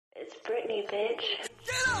It's Britney, bitch.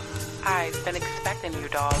 I've been expecting you,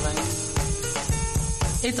 darling.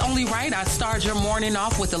 It's only right I start your morning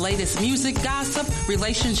off with the latest music, gossip,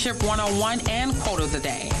 relationship 101, and quote of the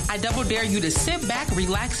day. I double dare you to sit back,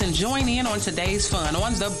 relax, and join in on today's fun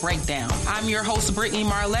on The Breakdown. I'm your host, Brittany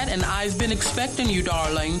Marlette, and I've been expecting you,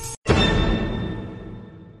 darling.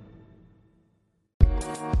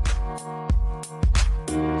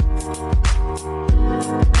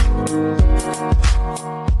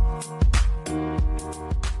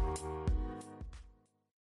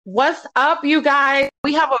 What's up, you guys?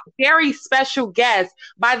 We have a very special guest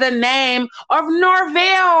by the name of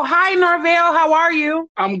Norvell. Hi, Norvell. How are you?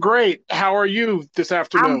 I'm great. How are you this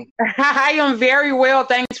afternoon? I am very well.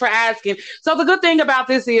 Thanks for asking. So the good thing about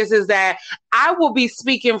this is that I will be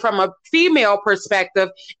speaking from a female perspective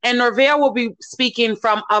and Norvell will be speaking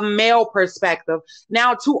from a male perspective.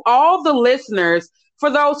 Now, to all the listeners, for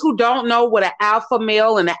those who don't know what an alpha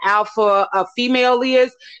male and an alpha female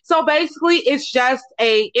is, so basically it's just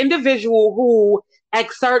a individual who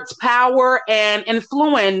exerts power and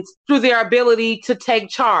influence through their ability to take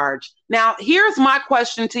charge. Now, here's my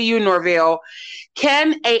question to you, Norvell.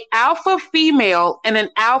 Can an alpha female and an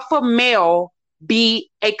alpha male be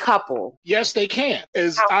a couple? Yes, they can.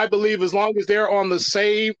 I believe as long as they're on the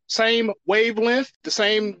same wavelength, the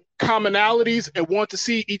same commonalities, and want to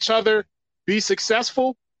see each other be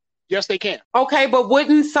successful, yes, they can. Okay, but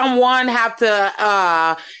wouldn't someone have to,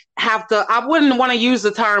 I wouldn't want to use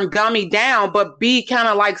the term dummy down, but be kind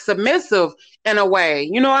of like submissive in a way.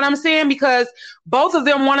 You know what I'm saying? Because both of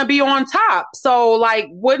them want to be on top. So, like,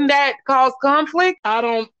 wouldn't that cause conflict? I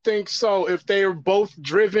don't think so. If they are both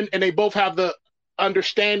driven and they both have the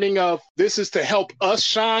understanding of this is to help us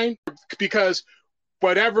shine, because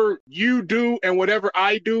whatever you do and whatever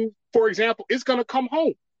I do, for example, it's going to come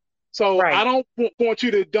home. So right. I don't want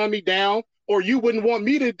you to dummy down, or you wouldn't want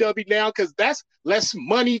me to dummy down, because that's less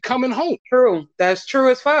money coming home. True. That's true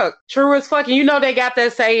as fuck. True as fuck. And you know they got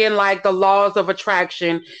that saying, like, the laws of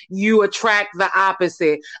attraction, you attract the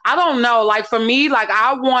opposite. I don't know. Like, for me, like,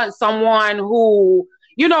 I want someone who,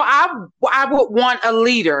 you know, I would want a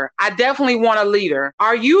leader. I definitely want a leader.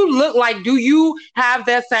 Do you have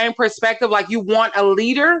that same perspective? Like, you want a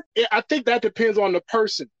leader? Yeah, I think that depends on the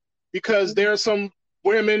person, because there are some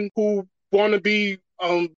women who want to be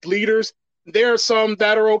leaders. There are some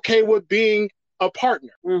that are okay with being a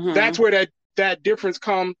partner. Mm-hmm. That's where that difference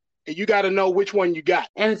comes, and you got to know which one you got.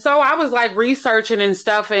 And so I was like researching and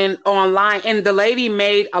stuff online, and the lady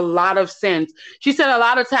made a lot of sense. She said a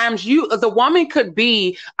lot of times the woman could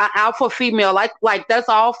be an alpha female, like that's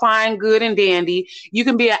all fine, good, and dandy. You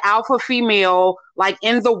can be an alpha female, like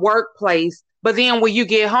in the workplace, but then when you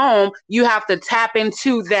get home, you have to tap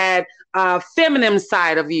into that feminine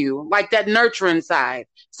side of you, like that nurturing side.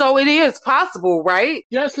 So it is possible, right?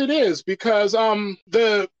 Yes, it is, because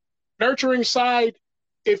the nurturing side,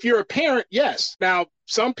 if you're a parent, yes. Now,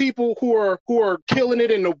 some people who are killing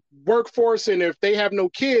it in the workforce, and if they have no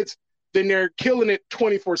kids, then they're killing it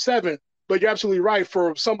 24/7. But you're absolutely right.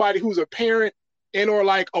 For somebody who's a parent and or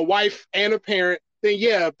like a wife and a parent, then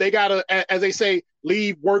yeah, they gotta, as they say,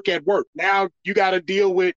 leave work at work. Now you gotta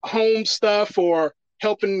deal with home stuff or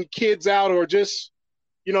helping kids out, or just,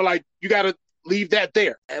 you know, like, you got to leave that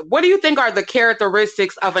there. What do you think are the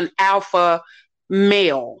characteristics of an alpha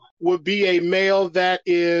male? Would be a male that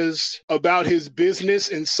is about his business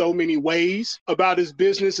in so many ways, about his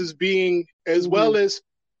business as being, as well as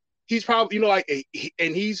he's probably, you know, like,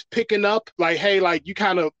 and he's picking up like, hey, like, you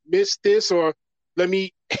kind of missed this, or let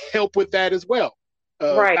me help with that as well.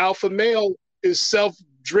 Right. Alpha male is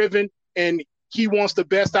self-driven, and he wants the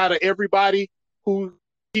best out of everybody who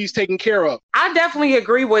he's taking care of. I definitely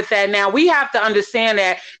agree with that. Now, we have to understand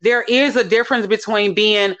that there is a difference between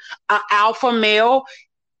being an alpha male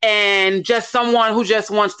and just someone who just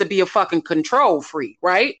wants to be a fucking control freak,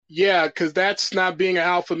 right? Yeah, because that's not being an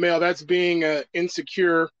alpha male. That's being an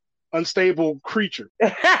insecure, unstable creature.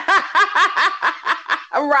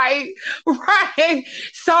 Right.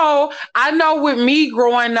 So I know with me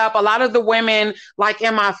growing up, a lot of the women, like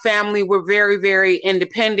in my family, were very, very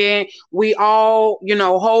independent. We all, you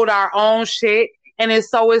know, hold our own shit. And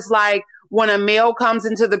it's like when a male comes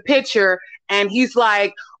into the picture and he's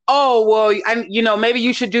like, oh, well, you know, maybe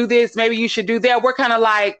you should do this, maybe you should do that. We're kind of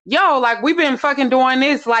like, yo, like, we've been fucking doing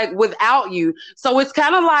this, like, without you. So it's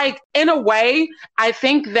kind of like, in a way, I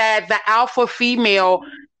think that the alpha female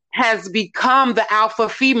has become the alpha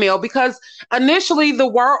female, because initially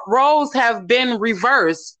the roles have been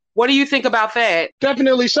reversed. What do you think about that?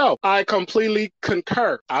 Definitely so. I completely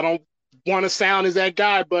concur. I don't want to sound as that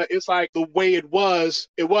guy, but it's like the way it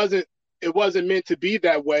wasn't meant to be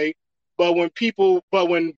that way. But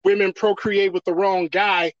when women procreate with the wrong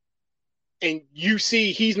guy, and you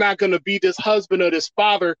see he's not going to be this husband or this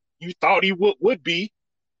father you thought he would be,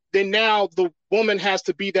 then now the woman has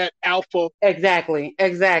to be that alpha. Exactly.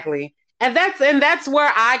 And that's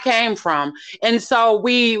where I came from. And so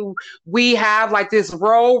we have like this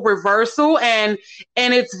role reversal, and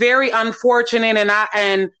it's very unfortunate. And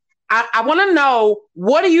I want to know,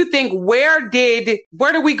 what do you think? Where did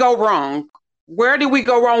we go wrong? Where did we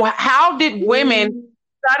go wrong? How did women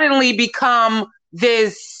suddenly become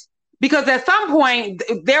this? Because at some point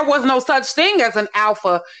there was no such thing as an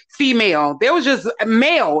alpha female. There was just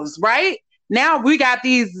males, right? Now we got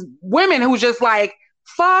these women who just like,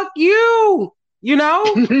 fuck you, you know?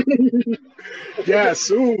 Yes.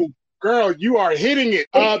 Ooh, girl, you are hitting it.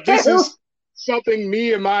 This is something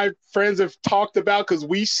me and my friends have talked about, because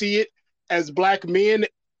we see it as Black men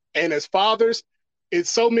and as fathers. It's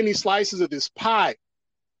so many slices of this pie.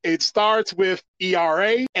 It starts with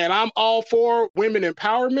ERA, and I'm all for women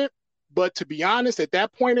empowerment. But to be honest, at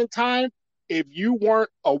that point in time, if you weren't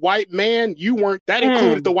a white man, you weren't. That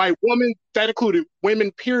included the white woman. That included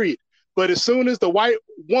women, period. But as soon as the white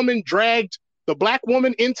woman dragged the Black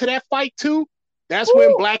woman into that fight too, that's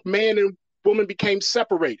when Black man and woman became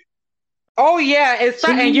separated. Oh yeah,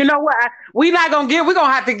 and you know what? We're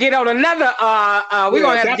gonna have to get on another. We're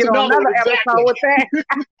gonna have to get on another episode with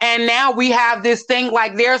that. And now we have this thing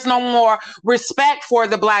like there's no more respect for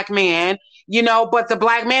the Black man, you know. But the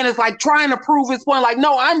Black man is like trying to prove his point. Like,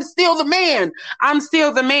 no, I'm still the man. I'm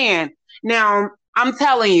still the man. Now I'm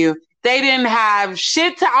telling you, they didn't have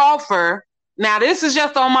shit to offer. Now, this is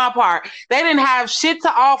just on my part. They didn't have shit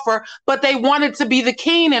to offer, but they wanted to be the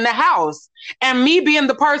king in the house. And me being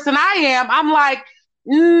the person I am, I'm like,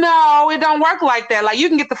 no, it don't work like that. Like, you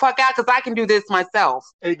can get the fuck out because I can do this myself.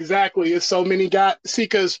 Exactly. It's so many guys.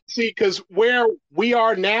 Because where we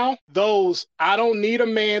are now, I don't need a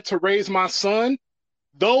man to raise my son.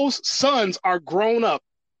 Those sons are grown up.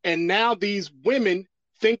 And now these women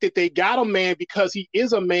think that they got a man because he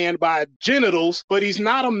is a man by genitals, but he's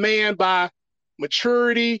not a man by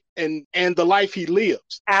maturity and the life he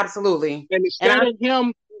lives. Absolutely. And instead of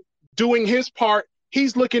him doing his part,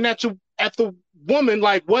 he's looking at the woman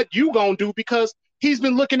like, what you gonna do? Because he's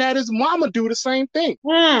been looking at his mama do the same thing,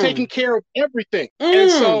 taking care of everything. And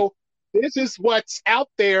so this is what's out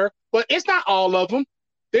there, but it's not all of them.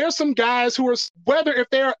 There's some guys who are, whether if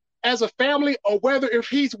they're as a family or whether if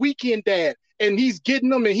he's weekend dad and he's getting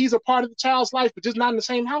them and he's a part of the child's life, but just not in the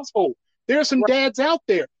same household. There's some dads out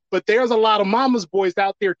there. But there's a lot of mama's boys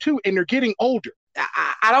out there too, and they're getting older.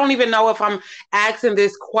 I don't even know if I'm asking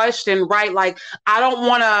this question right. Like, I don't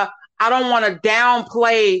want to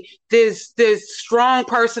downplay this strong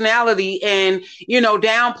personality and, you know,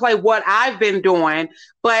 downplay what I've been doing.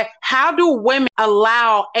 But how do women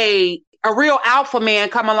allow a real alpha man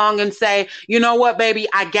come along and say, you know what, baby,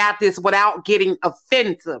 I got this, without getting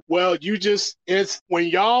offensive? Well, it's when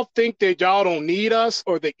y'all think that y'all don't need us,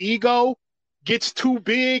 or the ego gets too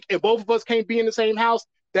big and both of us can't be in the same house,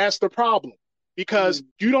 that's the problem. Because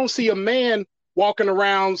you don't see a man walking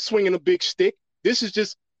around swinging a big stick. This is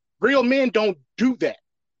just, real men don't do that.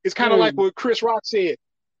 It's kind of like what Chris Rock said,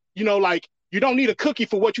 you know, like, you don't need a cookie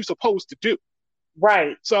for what you're supposed to do.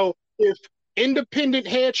 Right. So if independent,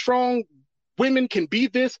 headstrong women can be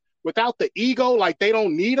this without the ego, like they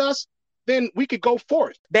don't need us, then we could go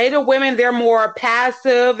forth. Beta women, they're more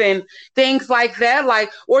passive and things like that.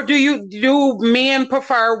 Like, or do men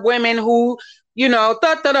prefer women who, you know,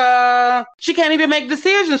 she can't even make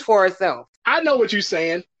decisions for herself? I know what you're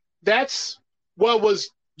saying. That's what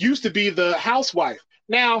used to be the housewife.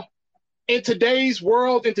 Now, in today's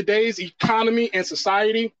world, in today's economy and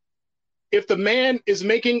society, if the man is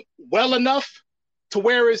making well enough to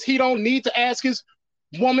whereas he don't need to ask his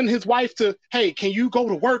wife to, hey, can you go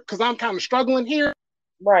to work? Because I'm kind of struggling here.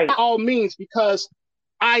 Right. By all means, because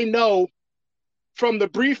I know from the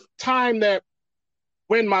brief time that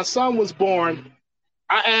when my son was born,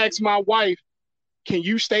 I asked my wife, can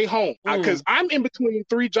you stay home? Because I'm in between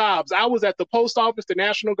 3 jobs. I was at the post office, the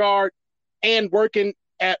National Guard, and working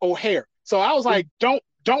at O'Hare. So I was like, don't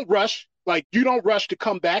rush. Like, you don't rush to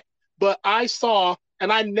come back. But I saw,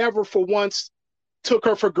 and I never for once took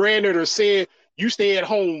her for granted or said, you stay at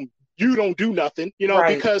home, you don't do nothing, you know,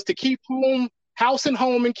 right. Because to keep house and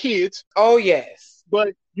home and kids. Oh, yes.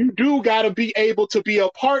 But you do got to be able to be a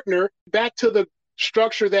partner. Back to the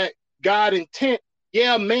structure that God intent.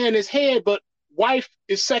 Yeah, man is head, but wife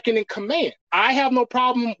is second in command. I have no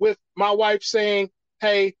problem with my wife saying,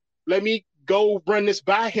 hey, let me go run this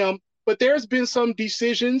by him. But there's been some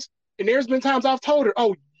decisions, and there's been times I've told her,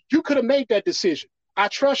 oh, you could have made that decision. I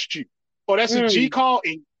trust you. Oh, that's a G call,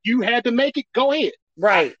 and you had to make it, go ahead.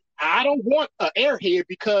 Right. I don't want an airhead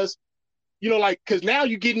because, because now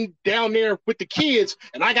you're getting down there with the kids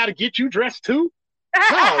and I got to get you dressed too.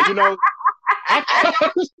 No,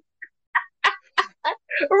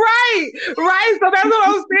 Right. So that's what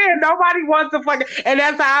I'm saying. Nobody wants to fucking, and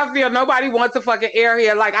that's how I feel. Nobody wants a fucking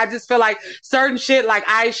airhead. Like, I just feel like certain shit, like,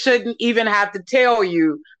 I shouldn't even have to tell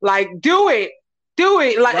you. Like, do it.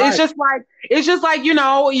 Like, right. It's just like,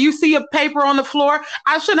 you see a paper on the floor.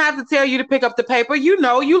 I shouldn't have to tell you to pick up the paper. You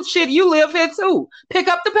live here too. Pick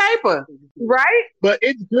up the paper. Right. But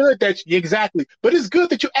it's good that But it's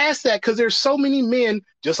good that you asked that because there's so many men,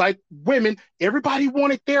 just like women, everybody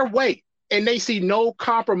want it their way. And they see no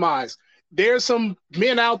compromise. There's some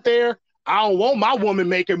men out there, I don't want my woman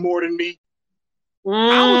making more than me.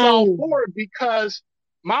 I was all for it because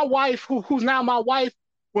my wife, who's now my wife,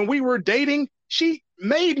 when we were dating, she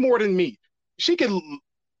made more than me. She could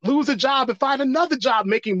lose a job and find another job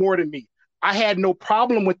making more than me. I had no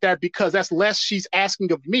problem with that because that's less she's asking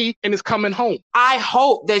of me and it's coming home. I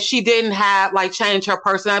hope that she didn't have change her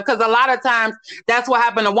personality because a lot of times that's what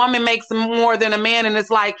happened. A woman makes more than a man and it's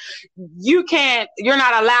like, you're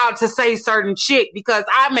not allowed to say certain shit because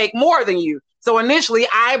I make more than you. So initially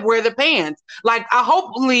I wear the pants.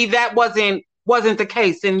 Hopefully that wasn't the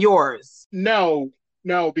case in yours. No,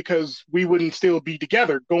 because we wouldn't still be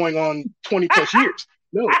together going on 20 plus years.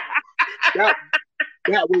 No,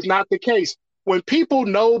 that was not the case. When people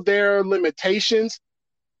know their limitations,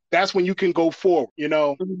 that's when you can go forward,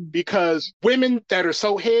 because women that are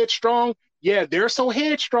so headstrong, they're so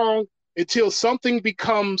headstrong until something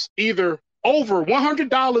becomes either over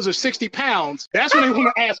 $100 or 60 pounds. That's when they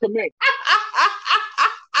want to ask a man.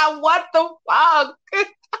 What the fuck?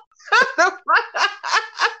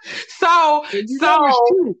 So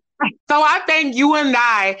I think you and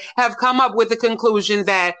I have come up with the conclusion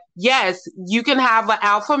that yes, you can have an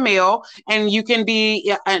alpha male and you can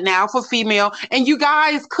be an alpha female and you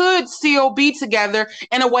guys could still be together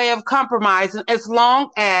in a way of compromise as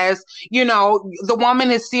long as, the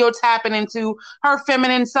woman is still tapping into her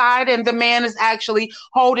feminine side and the man is actually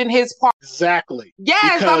holding his part. Exactly.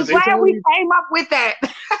 Yes, because I'm glad we came up with that.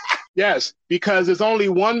 Yes, because there's only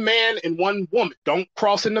one man and one woman. Don't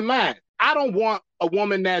cross in the mind. I don't want a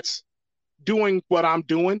woman that's doing what I'm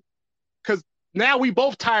doing because now we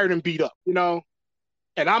both tired and beat up,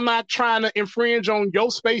 and I'm not trying to infringe on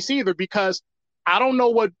your space either because I don't know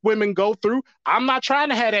what women go through. I'm not trying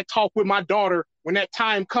to have that talk with my daughter when that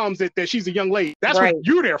time comes that she's a young lady. That's right. What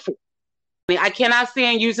you're there for. I cannot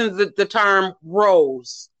stand using the term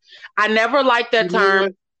roles. I never liked that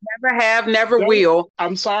term. Never have, never will.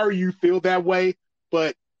 I'm sorry you feel that way,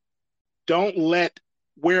 but don't let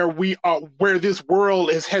where this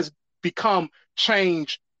world has become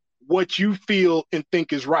change what you feel and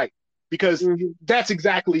think is right. Because that's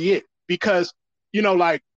exactly it. Because,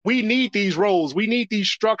 we need these roles. We need these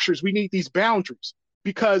structures. We need these boundaries.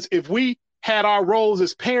 Because if we had our roles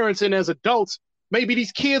as parents and as adults, maybe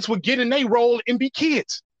these kids would get in their role and be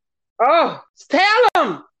kids. Oh, tell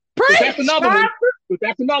them. Preach, that's another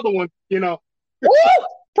one, Woo!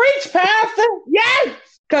 Preach, Pastor. Yes.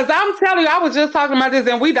 Because I'm telling you, I was just talking about this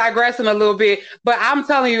and we digressing a little bit, but I'm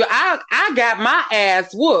telling you, I got my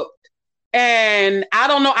ass whooped. And I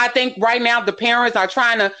don't know. I think right now the parents are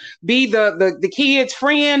trying to be the kids'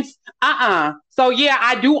 friends. So yeah,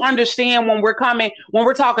 I do understand when we're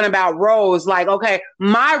talking about roles, okay,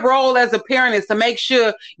 my role as a parent is to make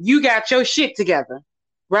sure you got your shit together.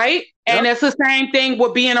 Right? Yep. And it's the same thing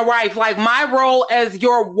with being a wife. My role as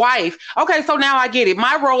your wife. Okay, so now I get it.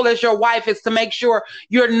 My role as your wife is to make sure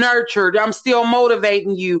you're nurtured. I'm still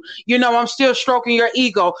motivating you. I'm still stroking your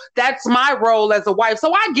ego. That's my role as a wife.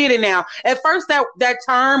 So I get it now. At first, that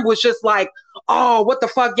term was just oh, what the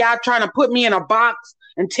fuck, y'all trying to put me in a box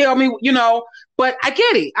and tell me, but I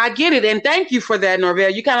get it. And thank you for that,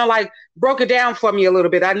 Norvell. You kind of broke it down for me a little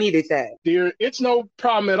bit. I needed that. Dear, it's no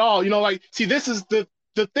problem at all. See, this is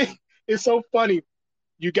the thing is so funny.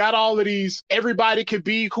 You got all of these, everybody could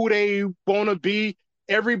be who they want to be.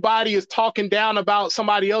 Everybody is talking down about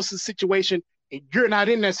somebody else's situation and you're not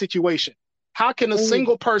in that situation. How can a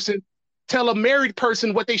single person tell a married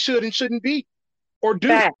person what they should and shouldn't be or do?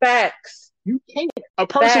 Facts. You can't. A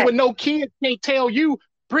person with no kids can't tell you,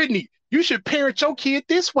 Brittany, you should parent your kid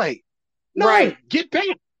this way. No, right. Get back.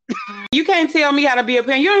 You can't tell me how to be a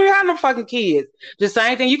parent. You don't even have no fucking kids. The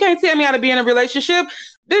same thing. You can't tell me how to be in a relationship.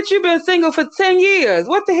 Bitch, you've been single for 10 years.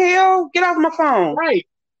 What the hell? Get off my phone. Right.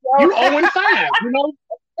 You 0-5,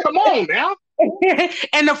 Come on now.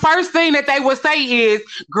 And the first thing that they would say is,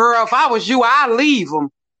 girl, if I was you, I'd leave them.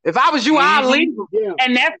 If I was you, I'd leave them. Yeah.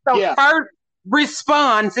 And that's the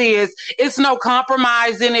response is, it's no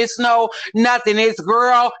compromising, it's no nothing. It's,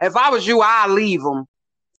 girl, if I was you, I'd leave them.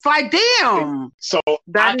 It's like, damn. So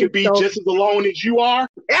I could be just as alone as you are.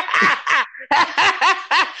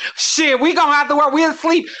 Shit, we gonna have to work. We'll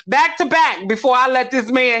sleep back to back before I let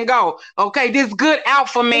this man go. Okay, this good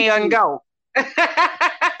alpha man go.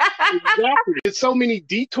 Exactly. There's so many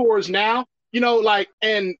detours now,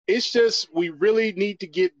 and it's just, we really need to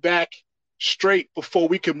get back straight before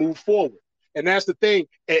we can move forward. And that's the thing.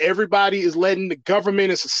 Everybody is letting the government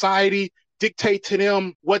and society dictate to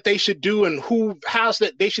them what they should do and how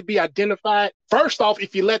that they should be identified. First off,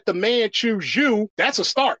 if you let the man choose you, that's a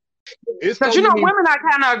start. Because women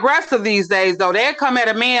are kind of aggressive these days, though. They'll come at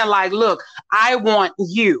a man like, look, I want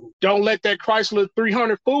you. Don't let that Chrysler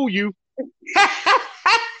 300 fool you.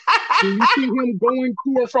 Do you see him going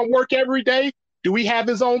to or from work every day? Do he have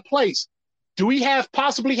his own place? Do we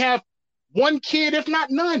possibly have one kid, if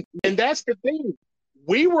not none? And that's the thing.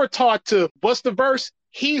 We were taught to, what's the verse?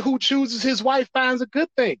 He who chooses his wife finds a good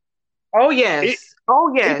thing. Oh, yes.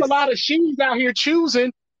 There's a lot of she's out here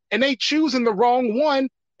choosing, and they choosing the wrong one,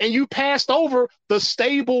 and you passed over the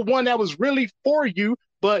stable one that was really for you,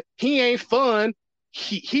 but he ain't fun.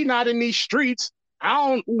 He not in these streets.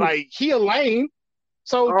 He a lame.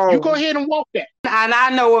 So you go ahead and walk that. And I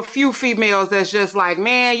know a few females that's just like,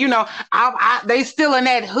 man, they still in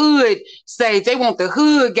that hood stage. They want the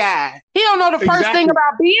hood guy. He don't know the first thing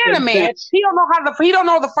about being a man. He don't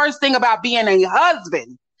know the first thing about being a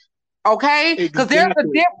husband. Okay? Because there's a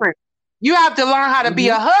difference. You have to learn how to be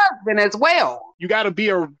a husband as well. You got to be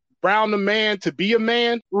around a man to be a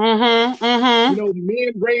man. Men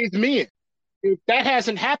raise men. If that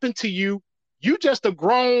hasn't happened to you, you just a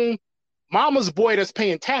grown mama's boy that's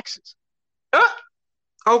paying taxes.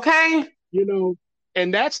 Okay.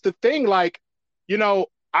 And that's the thing. I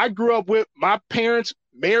grew up with my parents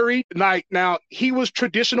married. Now he was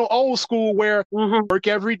traditional old school where work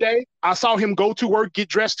every day. I saw him go to work, get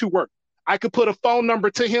dressed to work. I could put a phone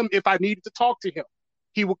number to him if I needed to talk to him.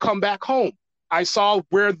 He would come back home. I saw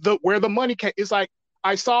where the money came. It's like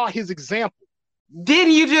I saw his example.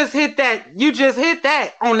 Didn't you just hit that? You just hit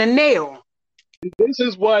that on the nail. This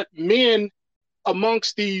is what men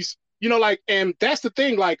amongst these, and that's the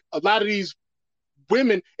thing. Like a lot of these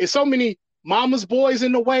women, it's so many mama's boys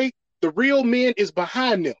in the way. The real men is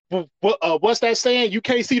behind them. What's that saying? You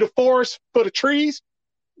can't see the forest for the trees.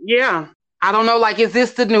 Yeah. I don't know. Is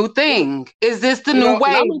this the new thing? Is this the new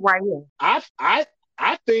wave right here?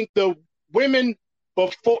 I think the women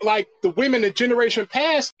before, the women the generation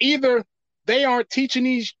past, either they aren't teaching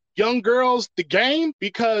these young girls the game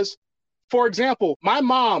because, for example, my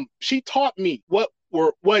mom, she taught me what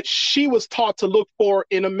she was taught to look for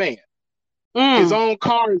in a man. His own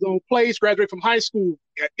car, his own place, graduate from high school.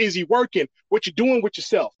 Is he working? What you doing with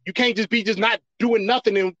yourself? You can't just be not doing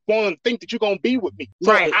nothing and want to think that you're going to be with me.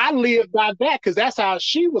 So right. I live by that because that's how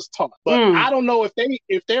she was taught. But I don't know if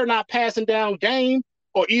they're not passing down game,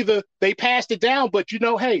 or either they passed it down, but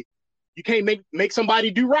hey, you can't make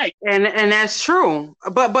somebody do right. And that's true.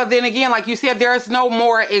 But then again, like you said, there's no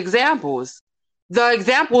more examples. The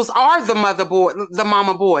examples are the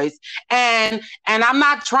mama boys. And I'm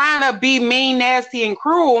not trying to be mean, nasty, and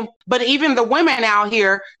cruel, but even the women out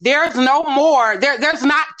here, there's no more. There's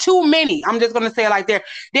not too many. I'm just going to say it like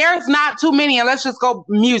there's not too many. And let's just go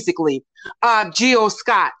musically. Jill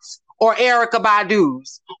Scott's, or Erykah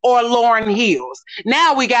Badu's, or Lauryn Hill's.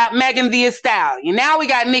 Now we got Megan Thee Stallion. Now we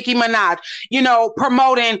got Nicki Minaj,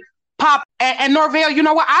 promoting pop. And Norvell, you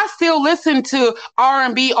know what? I still listen to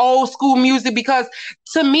R&B, old school music, because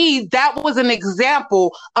to me, that was an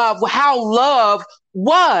example of how love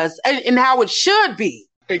was and how it should be.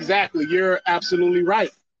 Exactly. You're absolutely right.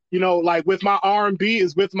 With my R&B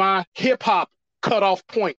is with my hip hop cutoff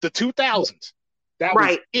point, the 2000s. That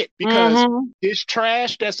was it, because this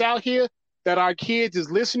trash that's out here that our kids is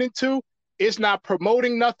listening to, it's not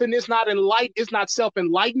promoting nothing. It's not it's not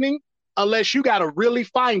self-enlightening unless you got to really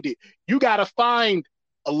find it. You got to find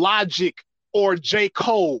a Logic or J.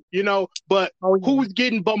 Cole, but who's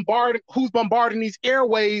getting bombarded? Who's bombarding these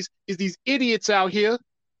airways is these idiots out here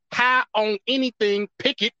high on anything,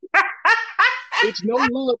 pick it. It's no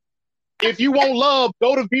love. If you want love,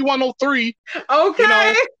 go to V103.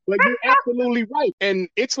 Okay. But you're absolutely right. And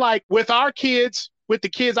it's like with our kids, with the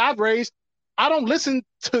kids I've raised, I don't listen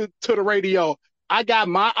to the radio. I got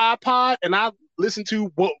my iPod and I listen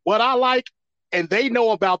to what I like, and they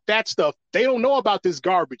know about that stuff. They don't know about this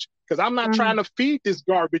garbage because I'm not trying to feed this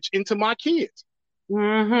garbage into my kids.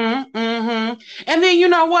 And then you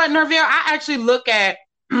know what, Norvell? I actually look at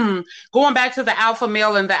going back to the alpha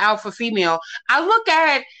male and the alpha female. I look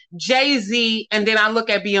at Jay-Z and then I look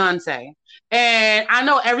at Beyonce. And I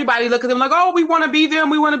know everybody look at them like, oh, we want to be them.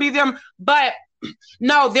 We want to be them. But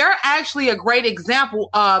no, they're actually a great example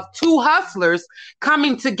of two hustlers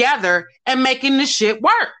coming together and making the shit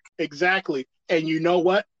work. Exactly. And you know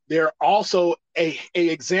what? They're also a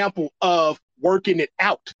example of working it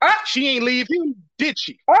out. She ain't leave him, did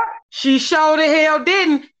she? She sure the hell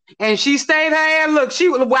didn't. And she stayed her ass.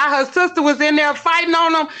 Look, while her sister was in there fighting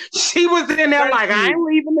on him, she was in there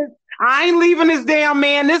I ain't leaving this damn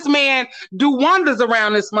man. This man do wonders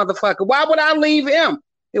around this motherfucker. Why would I leave him?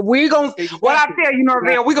 If we gonna, exactly. What I tell you,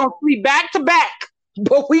 Norvell, we gonna sleep back to back,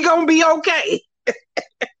 but we gonna be okay.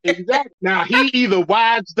 Exactly. Now he either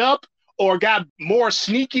wised up or got more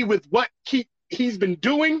sneaky with what he's been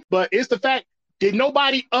doing, but it's the fact, did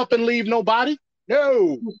nobody up and leave nobody?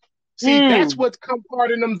 No. See, that's what's come part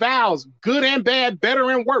in them vows, good and bad, better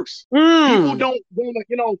and worse. People don't want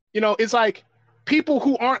to, it's like people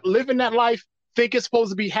who aren't living that life think it's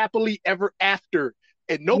supposed to be happily ever after,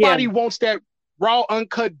 and nobody wants that raw,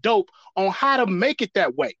 uncut dope on how to make it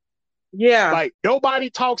that way. Yeah. Like nobody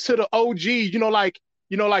talks to the OG,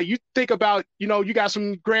 you think about, you got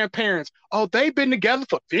some grandparents. Oh, they've been together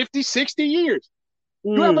for 50, 60 years.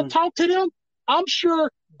 You ever talk to them? I'm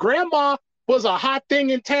sure grandma was a hot thing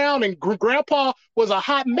in town and grandpa was a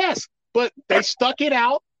hot mess, but they stuck it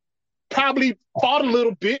out, probably fought a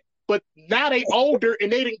little bit, but now they older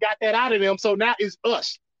and they didn't got that out of them. So now it's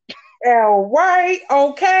us. All right,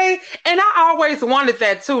 okay. And I always wanted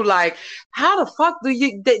that too. Like, how the fuck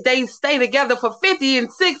do they stay together for 50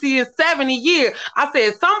 and 60 and 70 years? I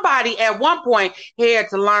said somebody at one point had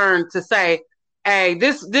to learn to say, hey,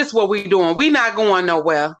 this what we doing. We not going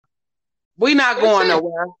nowhere. We not going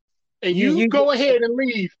nowhere. And you go ahead and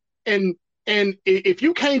leave. And if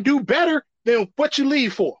you can't do better, then what you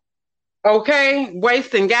leave for? Okay,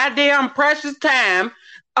 wasting goddamn precious time.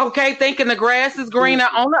 Okay, thinking the grass is greener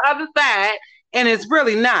on the other side, and it's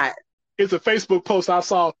really not. It's a Facebook post I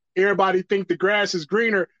saw. Everybody think the grass is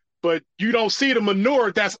greener, but you don't see the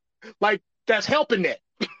manure that's helping that.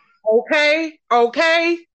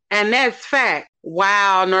 Okay. And that's fact.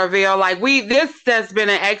 Wow, Norvell. This has been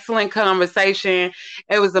an excellent conversation.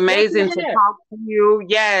 It was amazing to talk to you.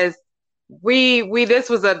 Yes. This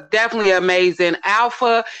was definitely amazing.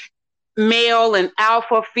 Alpha male and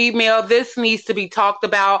alpha female. This needs to be talked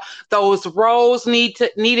about. Those roles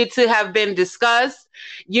needed to have been discussed,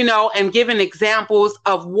 and given examples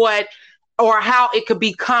of what or how it could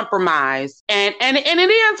be compromised. And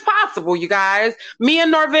it is possible, you guys. Me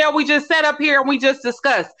and Norvell, we just sat up here and we just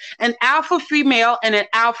discussed an alpha female and an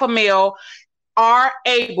alpha male are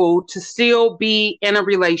able to still be in a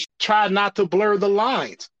relationship. Try not to blur the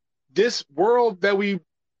lines. This world that we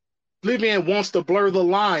live in wants to blur the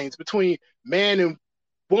lines between man and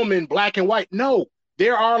woman, black and white. No,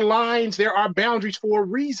 there are lines, there are boundaries for a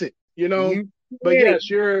reason, But yes,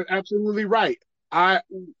 you're absolutely right. I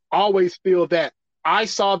always feel that. I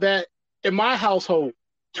saw that in my household.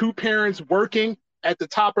 Two parents working at the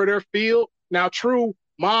top of their field. Now, true,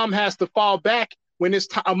 mom has to fall back when it's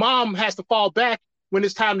time. Mom has to fall back when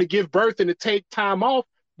it's time to give birth and to take time off.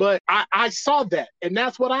 But I saw that, and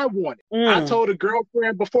that's what I wanted. I told a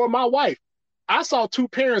girlfriend before my wife, I saw two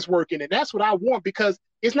parents working, and that's what I want because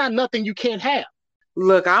it's not nothing you can't have.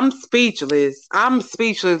 Look, I'm speechless.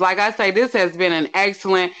 Like I say, this has been an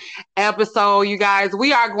excellent episode, you guys.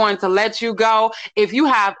 We are going to let you go. If you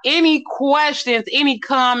have any questions, any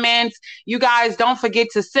comments, you guys don't forget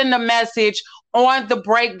to send a message on The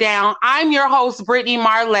Breakdown. I'm your host, Brittany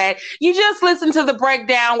Marlette. You just listened to The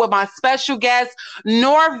Breakdown with my special guest,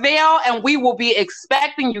 Norvell, and we will be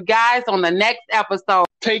expecting you guys on the next episode.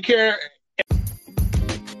 Take care.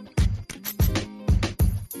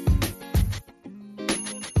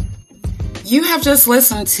 You have just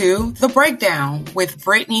listened to The Breakdown with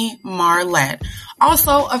Brittany Marlette,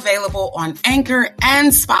 also available on Anchor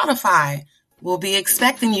and Spotify. We'll be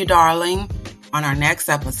expecting you, darling, on our next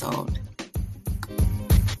episode.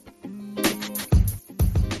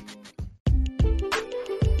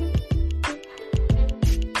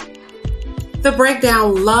 The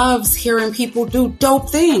Breakdown loves hearing people do dope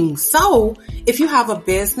things. So if you have a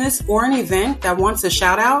business or an event that wants a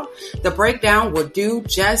shout out, The Breakdown will do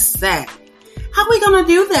just that. How are we going to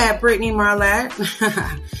do that, Brittany Marlette?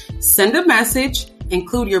 Send a message,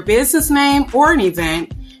 include your business name or an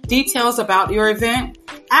event, details about your event,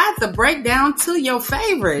 add The Breakdown to your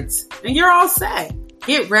favorites, and you're all set.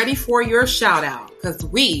 Get ready for your shout out because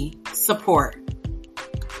we support.